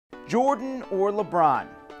Jordan or LeBron?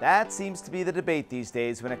 That seems to be the debate these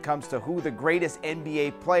days when it comes to who the greatest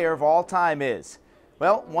NBA player of all time is.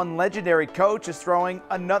 Well, one legendary coach is throwing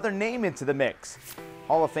another name into the mix.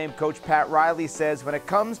 Hall of Fame coach Pat Riley says when it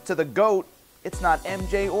comes to the GOAT, it's not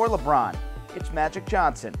MJ or LeBron, it's Magic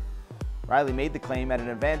Johnson. Riley made the claim at an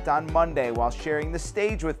event on Monday while sharing the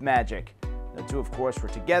stage with Magic. The two, of course, were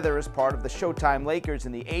together as part of the Showtime Lakers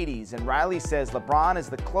in the 80s, and Riley says LeBron is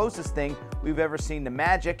the closest thing we've ever seen to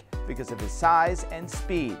Magic because of his size and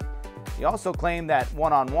speed. He also claimed that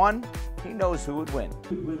one-on-one, he knows who would win.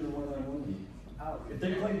 If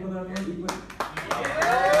they played one-on-one, he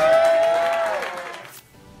would.